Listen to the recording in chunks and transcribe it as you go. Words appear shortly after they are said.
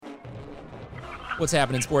What's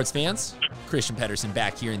happening, sports fans? Christian Pedersen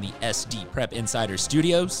back here in the SD Prep Insider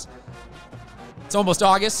Studios. It's almost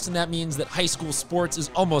August, and that means that high school sports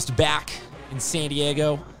is almost back in San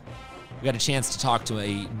Diego. We got a chance to talk to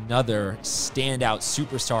another standout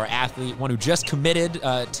superstar athlete, one who just committed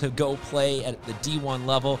to go play at the D1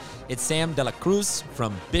 level. It's Sam De La Cruz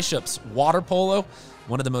from Bishop's Water Polo,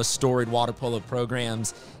 one of the most storied water polo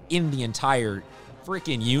programs in the entire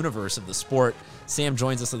freaking universe of the sport. Sam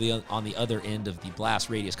joins us on the other end of the Blast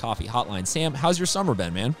Radius Coffee Hotline. Sam, how's your summer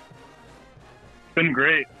been, man? It's been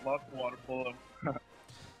great. Lots of water polo.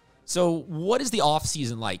 So what is the off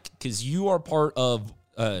season like? Because you are part of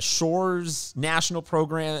Shore's national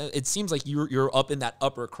program. It seems like you're up in that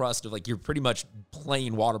upper crust of, like, you're pretty much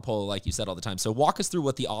playing water polo like you said all the time. So walk us through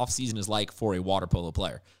what the off season is like for a water polo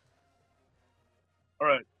player. All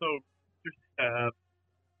right. So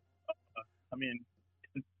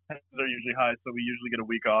intensities are usually high, so we usually get a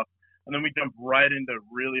week off, and then we jump right into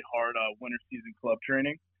really hard winter season club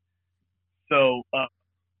training. So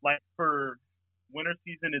like for winter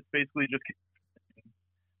season, it's basically just,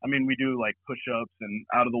 we do like push-ups and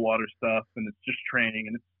out of the water stuff, and it's just training,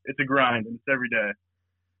 and it's a grind, and it's every day.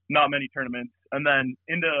 Not many tournaments. And then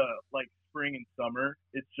into like spring and summer,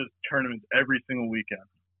 it's just tournaments every single weekend.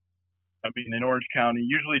 In Orange County,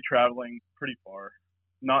 usually traveling pretty far.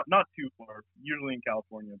 Not too far, usually in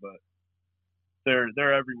California, but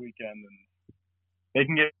they're every weekend, and they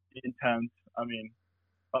can get intense.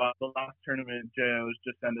 The last tournament, JO's,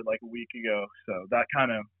 just ended like a week ago, so that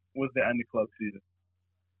kind of was the end of club season.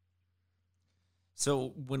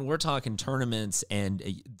 So when we're talking tournaments, and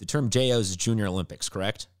the term JO's is Junior Olympics,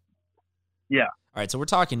 correct? Yeah. All right, so we're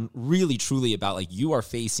talking really, truly about, like, you are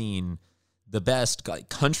facing the best, like,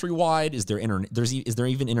 countrywide. Is there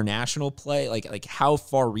even international play? Like how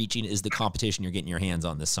far reaching is the competition you're getting your hands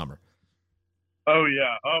on this summer? Oh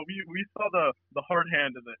yeah. We saw the hard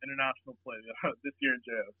hand of the international play this year in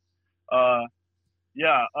JO's.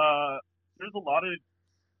 There's a lot of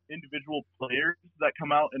individual players that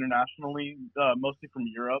come out internationally, mostly from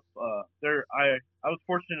Europe. I was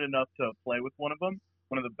fortunate enough to play with one of them,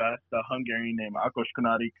 one of the best, a Hungarian named Ákos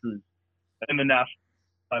Konárik, who's in the national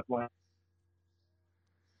pipeline.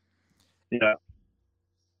 Yeah.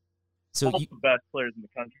 So all the best players in the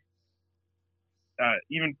country.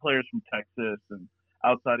 Even players from Texas and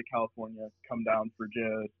outside of California come down for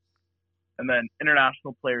JOs. And then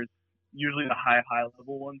international players, usually the high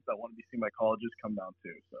level ones that want to be seen by colleges, come down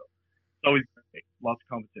too. So it's always great. Lots of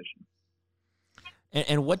competition.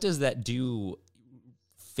 And what does that do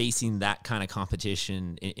facing that kind of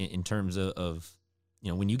competition in terms of,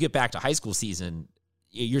 when you get back to high school season,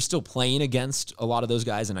 you're still playing against a lot of those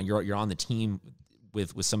guys, and you're on the team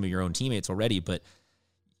with some of your own teammates already, but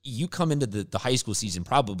you come into the high school season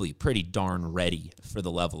probably pretty darn ready for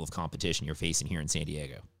the level of competition you're facing here in San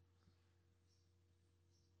Diego.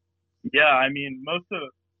 Yeah, most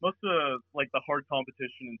of like the hard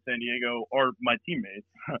competition in San Diego are my teammates.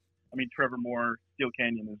 Trevor Moore, Steel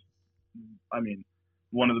Canyon is,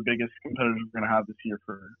 one of the biggest competitors we're going to have this year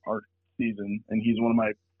for our season, and he's one of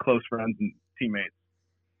my close friends and teammates.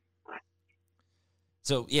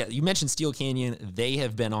 So, yeah, you mentioned Steel Canyon. They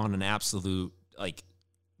have been on an absolute, like,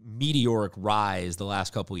 meteoric rise the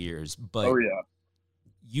last couple of years. But oh, yeah.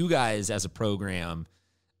 You guys as a program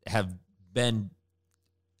have been,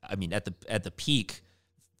 at the peak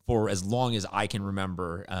for as long as I can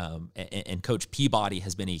remember, and Coach Peabody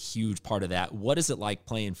has been a huge part of that. What is it like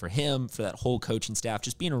playing for him, for that whole coaching staff,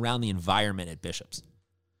 just being around the environment at Bishop's?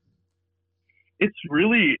 It's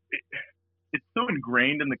so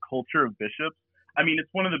ingrained in the culture of Bishop's. It's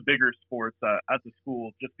one of the bigger sports at the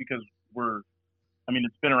school, just because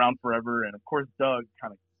it's been around forever. And of course, Doug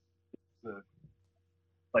kind of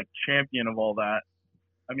the champion of all that.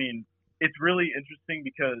 It's really interesting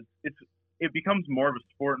because it becomes more of a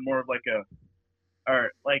sport, more of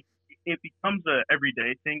it becomes a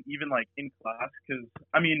everyday thing, even like in class. Because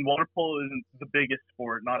water polo isn't the biggest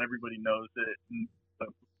sport. Not everybody knows it.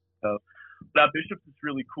 So that Bishop's is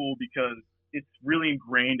really cool because it's really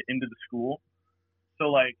ingrained into the school.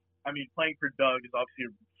 So, playing for Doug is obviously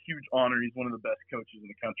a huge honor. He's one of the best coaches in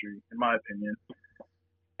the country, in my opinion.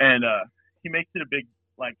 And he makes it a big,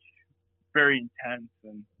 very intense,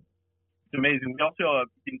 and it's amazing. We also have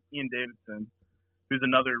Ian Davidson, who's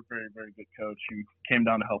another very, very good coach who came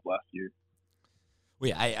down to help last year. Well,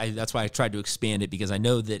 yeah, that's why I tried to expand it, because I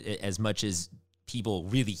know that as much as people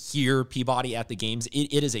really hear Peabody at the games,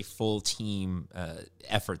 it is a full team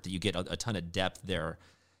effort that you get a ton of depth there.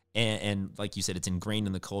 And like you said, it's ingrained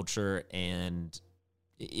in the culture, and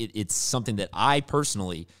it's something that I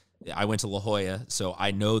personally, I went to La Jolla, so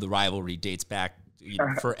I know the rivalry dates back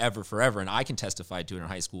forever. And I can testify to it in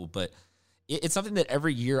high school, but it's something that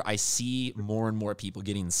every year I see more and more people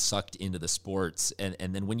getting sucked into the sports.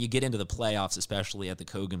 And then when you get into the playoffs, especially at the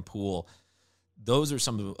Kogan Pool, those are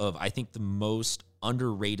some of I think, the most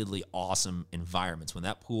underratedly awesome environments. When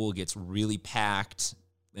that pool gets really packed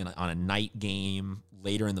on a night game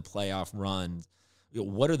later in the playoff run,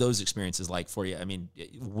 what are those experiences like for you? I mean,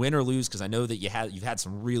 win or lose, because I know that you've had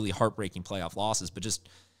some really heartbreaking playoff losses, but just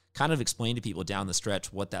kind of explain to people down the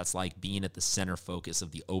stretch what that's like being at the center focus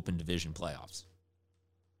of the Open Division playoffs.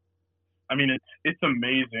 I mean, it's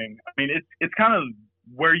amazing. I mean, it's kind of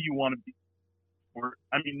where you want to be.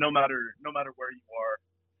 I mean, no matter where you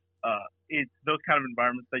are, it's those kind of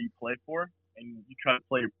environments that you play for, and you try to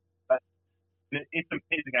play your best. It's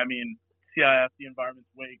amazing. I mean, CIF, the environment's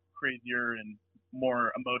way crazier and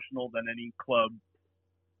more emotional than any club.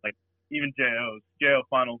 Like even JO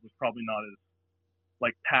finals is probably not as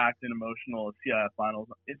like packed and emotional as CIF finals.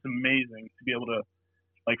 It's amazing to be able to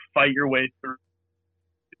like fight your way through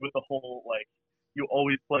with the whole, like, you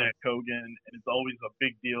always play at Kogan and it's always a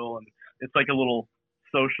big deal, and it's like a little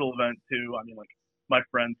social event too. I mean, like, my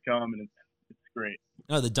friends come and it's great.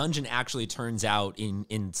 No, the dungeon actually turns out in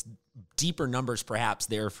deeper numbers perhaps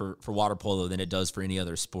there for water polo than it does for any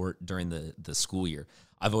other sport during the school year.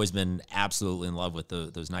 I've always been absolutely in love with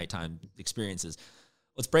those nighttime experiences.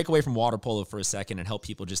 Let's break away from water polo for a second and help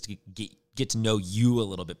people just get to know you a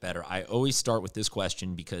little bit better. I always start with this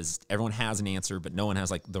question because everyone has an answer, but no one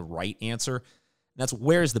has like the right answer. And that's,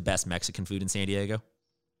 where's the best Mexican food in San Diego?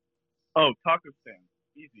 Oh, taco stand.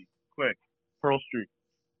 Easy, quick. Pearl Street.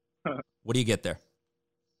 What do you get there?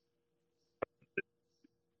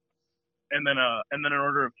 And then an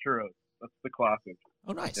order of churros. That's the classic.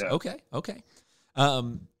 Oh, nice. Yeah. Okay.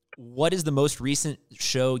 What is the most recent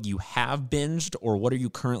show you have binged, or what are you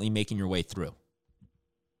currently making your way through?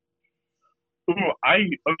 Ooh, I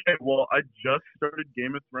just started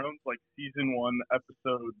Game of Thrones, like season 1,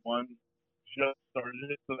 episode 1. Just started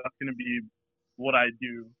it, so that's gonna be what I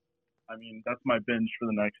do. I mean, that's my binge for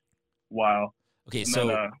the next while. Okay, and so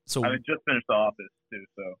I just finished The Office too.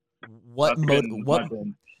 So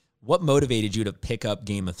what motivated you to pick up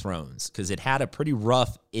Game of Thrones? Because it had a pretty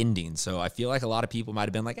rough ending, so I feel like a lot of people might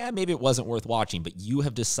have been like, maybe it wasn't worth watching. But you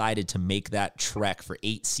have decided to make that trek for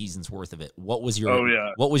 8 seasons worth of it. What was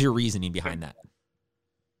your reasoning behind that?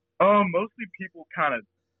 Mostly people kind of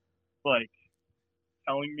like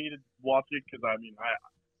telling me to watch it because I mean,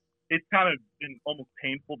 it's kind of been almost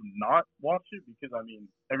painful to not watch it because I mean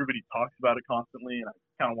everybody talks about it constantly, and I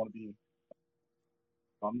kind of want to be.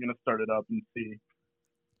 I'm gonna start it up and see.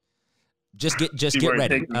 Just get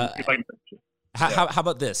ready. How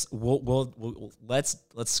about this? Let's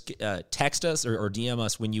text us or DM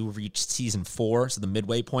us when you reach season 4, so the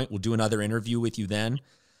midway point. We'll do another interview with you then,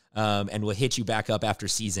 and we'll hit you back up after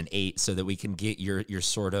season 8 so that we can get your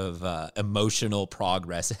sort of emotional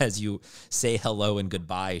progress as you say hello and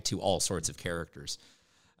goodbye to all sorts of characters.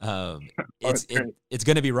 It's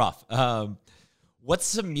going to be rough. What's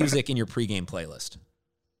some music in your pregame playlist?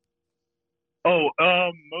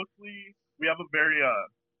 Mostly we have a very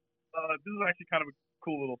this is actually kind of a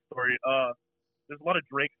cool little story. There's a lot of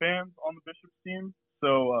Drake fans on the Bishops team,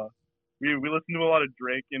 so we listen to a lot of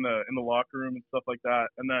Drake in the locker room and stuff like that.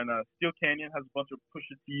 And then Steel Canyon has a bunch of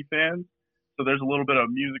Pusha T fans, so there's a little bit of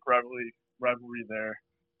music rivalry there.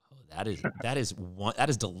 Oh, that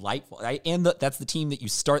is delightful. That's the team that you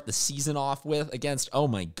start the season off with against. Oh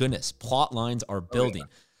my goodness, plot lines are building.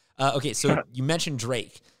 Oh, yeah. Okay, so you mentioned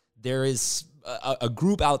Drake. There is a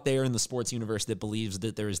group out there in the sports universe that believes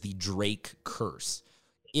that there is the Drake curse.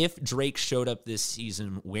 If Drake showed up this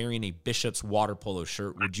season wearing a Bishop's water polo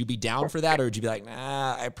shirt, would you be down for that, or would you be like,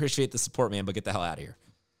 nah, I appreciate the support, man, but get the hell out of here?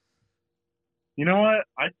 You know what?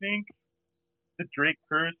 I think the Drake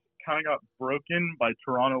curse kind of got broken by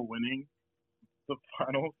Toronto winning the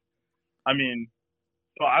finals. I mean,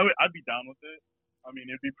 so I'd be down with it. I mean,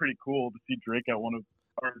 it'd be pretty cool to see Drake at one of,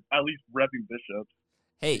 or at least repping Bishops.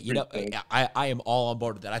 Hey, you know, I am all on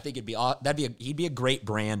board with that. I think he'd be a great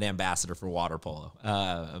brand ambassador for water polo.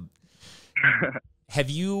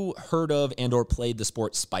 Have you heard of and or played the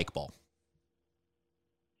sport spike ball?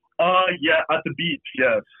 Yeah, at the beach,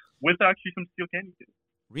 yes, with actually some Steel Canyon kids.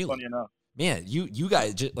 Really? Funny enough. Man, you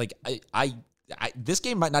guys just like this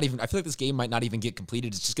game might not even. I feel like this game might not even get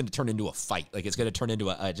completed. It's just going to turn into a fight. Like it's going to turn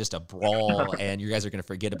into just a brawl, and you guys are going to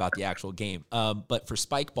forget about the actual game. But for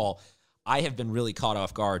spike ball, I have been really caught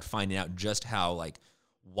off guard finding out just how like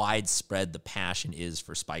widespread the passion is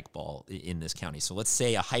for spike ball in this county. So let's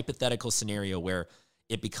say a hypothetical scenario where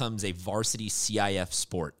it becomes a varsity CIF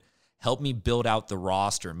sport. Help me build out the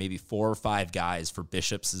roster, maybe 4 or 5 guys for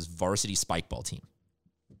Bishop's varsity spike ball team.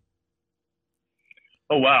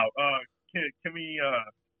 Oh wow. Can we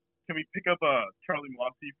pick up Charlie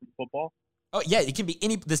Mossy from football? Oh yeah, it can be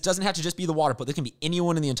any. This doesn't have to just be the water polo. This can be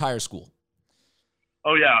anyone in the entire school.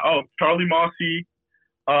 Oh yeah. Oh, Charlie Mossy,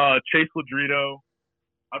 Chase Ladrito.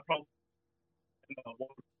 I probably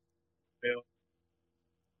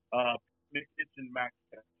Nick Hitch and Max.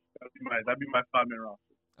 That'd be my 5-man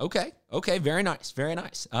roster. Okay, very nice, very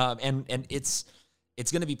nice. And it's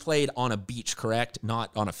going to be played on a beach, correct?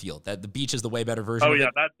 Not on a field. That the beach is the way better version. Oh of yeah,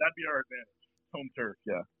 it. that'd be our advantage. Home turf,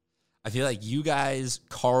 yeah. I feel like you guys,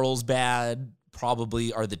 Carlsbad,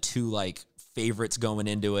 probably are the two like favorites going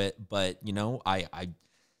into it. But you know, I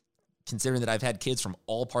considering that I've had kids from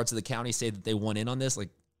all parts of the county say that they want in on this, like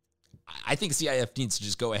I think CIF needs to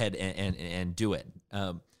just go ahead and do it.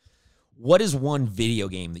 What is one video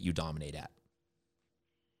game that you dominate at?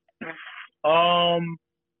 I'm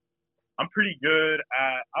pretty good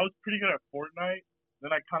at. I was pretty good at Fortnite.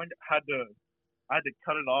 Then I kind of had to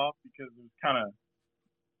cut it off because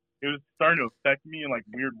it was starting to affect me in like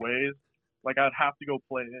weird ways. Like I'd have to go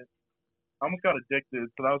play it. I almost got addicted,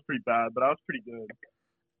 so that was pretty bad. But I was pretty good.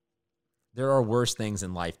 There are worse things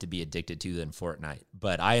in life to be addicted to than Fortnite,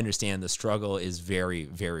 but I understand the struggle is very,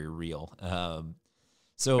 very real.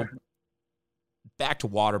 So back to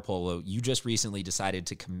water polo, you just recently decided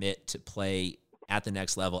to commit to play at the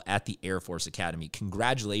next level at the Air Force Academy.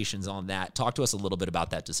 Congratulations on that. Talk to us a little bit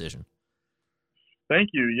about that decision. Thank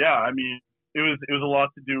you. Yeah, I mean, it was a lot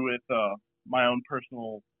to do with my own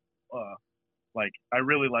personal, I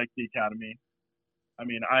really liked the academy. I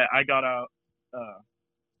mean, I got out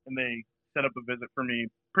and they set up a visit for me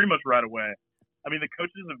pretty much right away. I mean, the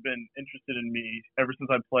coaches have been interested in me ever since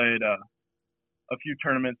I played a few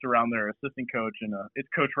tournaments around their assistant coach, and it's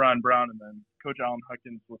Coach Ryan Brown, and then Coach Alan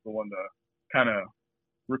Huckins was the one to kind of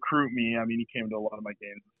recruit me. I mean, he came to a lot of my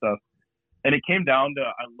games and stuff. And it came down to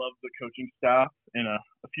I love the coaching staff, and a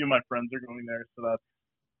few of my friends are going there, so that's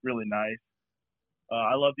really nice.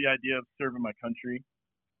 I love the idea of serving my country.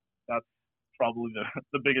 That's probably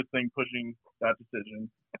the biggest thing pushing that decision.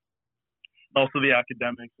 Also the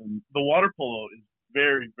academics, and the water polo is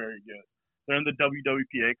very, very good. They're in the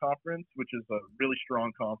WWPA conference, which is a really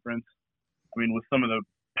strong conference. I mean, with some of the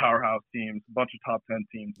powerhouse teams, a bunch of top 10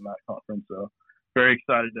 teams in that conference. So very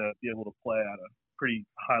excited to be able to play at a pretty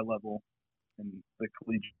high level in the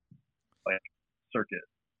collegiate circuit.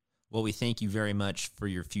 Well, we thank you very much for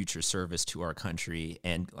your future service to our country.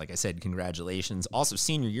 And like I said, congratulations. Also,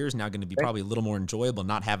 senior year is now going to be probably a little more enjoyable,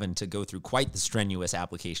 not having to go through quite the strenuous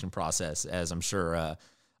application process, as I'm sure a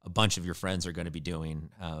bunch of your friends are going to be doing.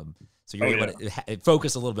 So you're able to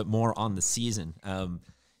focus a little bit more on the season.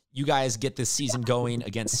 You guys get this season going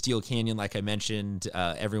against Steel Canyon, like I mentioned.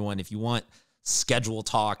 Everyone, if you want schedule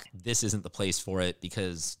talk, this isn't the place for it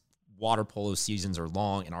because water polo seasons are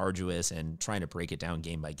long and arduous, and trying to break it down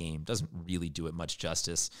game by game doesn't really do it much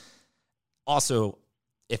justice. Also,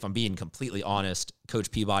 if I'm being completely honest, Coach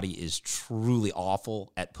Peabody is truly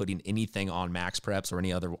awful at putting anything on Max Preps or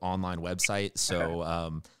any other online website.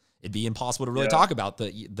 So it'd be impossible to really talk about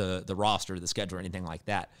the roster, the schedule, or anything like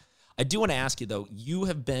that. I do want to ask you, though, you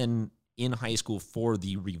have been in high school for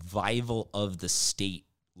the revival of the state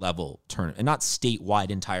level tournament, and not statewide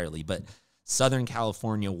entirely, but Southern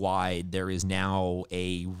California wide. There is now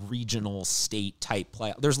a regional state type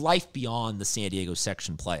play. There's life beyond the San Diego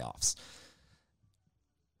section playoffs.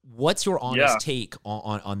 What's your honest take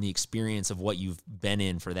on the experience of what you've been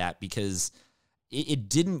in for that? Because it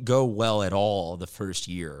didn't go well at all the first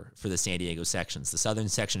year for the San Diego sections. The Southern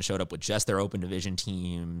section showed up with just their open division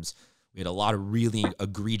teams. We had a lot of really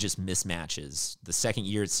egregious mismatches. The second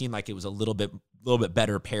year, it seemed like it was a little bit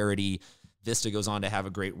better parity. Vista goes on to have a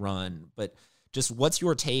great run. But just what's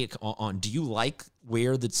your take on do you like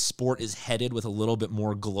where the sport is headed with a little bit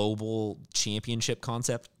more global championship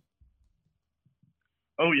concept?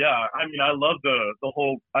 Oh, yeah. I mean, I love the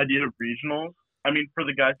whole idea of regionals. I mean, for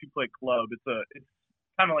the guys who play club, it's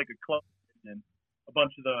kind of like a club, and a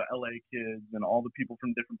bunch of the LA kids and all the people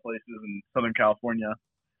from different places in Southern California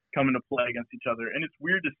coming to play against each other. And it's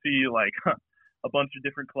weird to see like a bunch of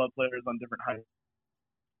different club players on different heights.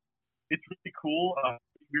 It's really cool.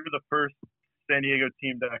 We were the first San Diego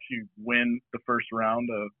team to actually win the first round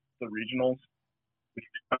of the regionals.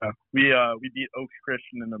 We beat Oaks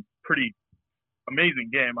Christian in a pretty amazing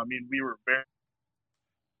game. I mean, we were very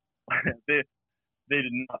they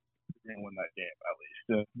did not win that game, at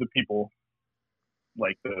least the people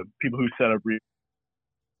who set up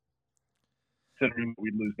considering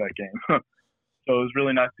we'd lose that game. So it was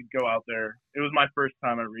really nice to go out there. It was my first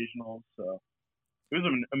time at regionals, so it was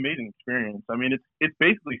an amazing experience. I mean, it's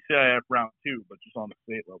basically CIF round 2, but just on the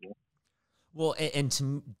state level. Well,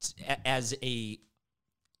 and as a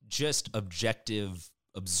just objective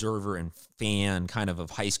observer and fan kind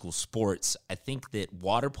of high school sports, I think that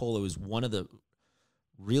water polo is one of the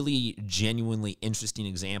really genuinely interesting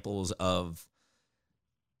examples of,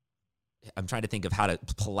 I'm trying to think of how to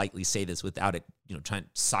politely say this without it, trying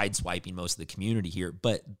sideswiping most of the community here,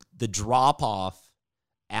 but the drop off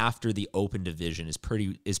after the open division is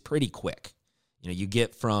pretty quick. You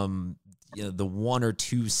get from the 1 or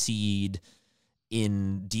 2 seed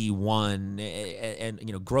in D1, and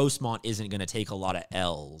Grossmont isn't going to take a lot of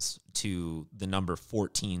L's to the number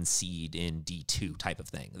 14 seed in D2 type of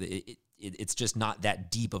thing. It's just not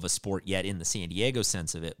that deep of a sport yet in the San Diego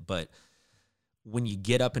sense of it, but when you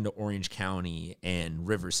get up into Orange County and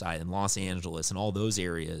Riverside and Los Angeles and all those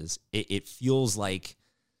areas, it feels like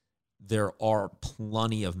there are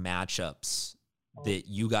plenty of matchups that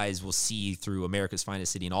you guys will see through America's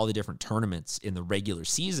Finest City and all the different tournaments in the regular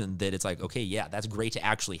season that it's like, okay, yeah, that's great to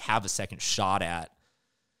actually have a second shot at.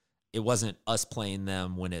 It wasn't us playing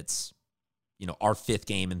them when it's, our 5th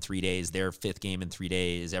game in 3 days, their 5th game in 3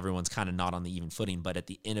 days. Everyone's kind of not on the even footing, but at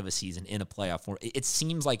the end of a season in a playoff form, it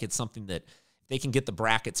seems like it's something that if they can get the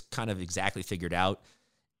brackets kind of exactly figured out,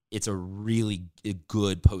 it's a really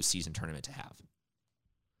good postseason tournament to have.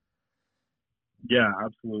 Yeah,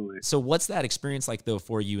 absolutely. So what's that experience like, though,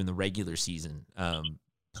 for you in the regular season,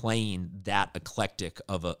 playing that eclectic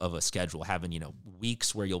of a schedule, having,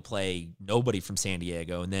 weeks where you'll play nobody from San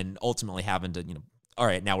Diego and then ultimately having to, all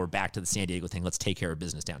right, now we're back to the San Diego thing. Let's take care of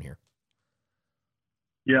business down here.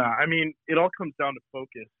 Yeah, I mean, it all comes down to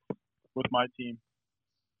focus with my team.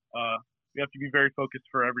 We have to be very focused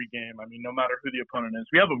for every game. I mean, no matter who the opponent is.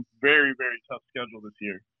 We have a very, very tough schedule this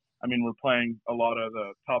year. I mean, we're playing a lot of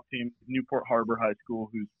the top teams, Newport Harbor High School,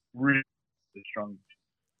 who's really strong.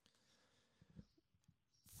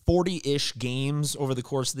 40-ish games over the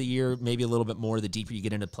course of the year, maybe a little bit more the deeper you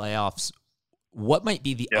get into playoffs. What might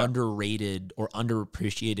be the underrated or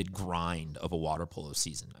underappreciated grind of a water polo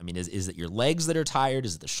season? I mean, is it your legs that are tired?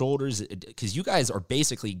 Is it the shoulders? Because you guys are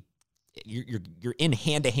basically you're in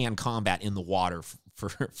hand-to-hand combat in the water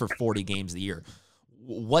for 40 games a year.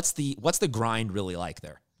 What's the grind really like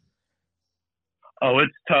there? Oh,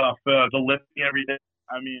 it's tough. The lifting every day.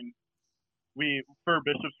 I mean, for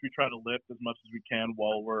Bishops, we try to lift as much as we can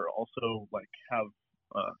while we're also have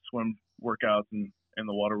swim workouts and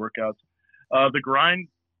the water workouts. The grind,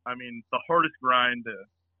 I mean, the hardest grind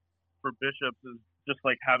for Bishops is just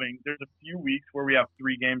there's a few weeks where we have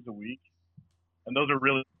 3 games a week, and those are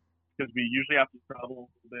really because we usually have to travel a little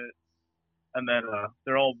bit, and then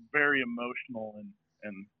they're all very emotional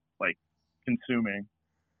and consuming.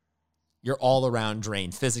 You're all around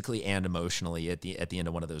drained physically and emotionally at the end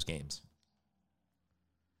of one of those games.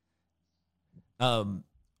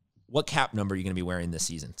 What cap number are you going to be wearing this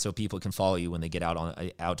season so people can follow you when they get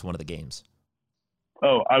out to one of the games?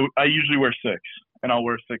 Oh, I usually wear 6, and I'll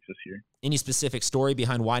wear 6 this year. Any specific story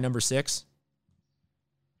behind why number 6?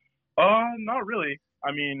 Not really.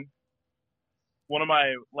 I mean, one of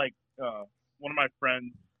my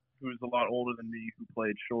friends who's a lot older than me who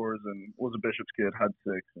played Shores and was a Bishops kid had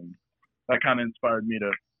 6, and that kind of inspired me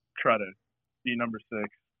to try to be number 6,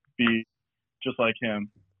 be just like him.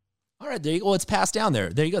 All right, there you go. Well, it's passed down there.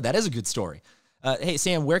 There you go. That is a good story. Hey,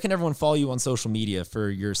 Sam, where can everyone follow you on social media for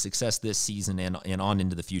your success this season and on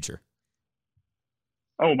into the future?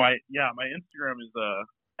 Oh, my Instagram is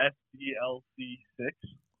SDLC6.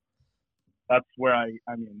 That's where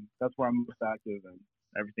that's where I'm most active and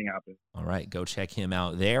everything happens. All right, go check him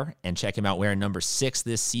out there and check him out wearing number 6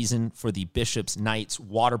 this season for the Bishops Knights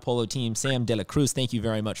water polo team. Sam De La Cruz, thank you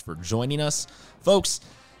very much for joining us. Folks,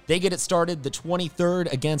 they get it started the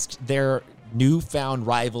 23rd against their newfound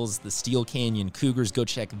rivals, the Steel Canyon Cougars. Go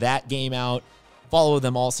check that game out. Follow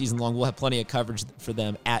them all season long. We'll have plenty of coverage for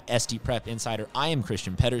them at SD Prep Insider. I am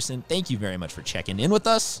Christian Pedersen. Thank you very much for checking in with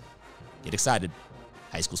us. Get excited.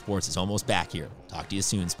 High school sports is almost back here. Talk to you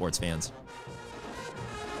soon, sports fans.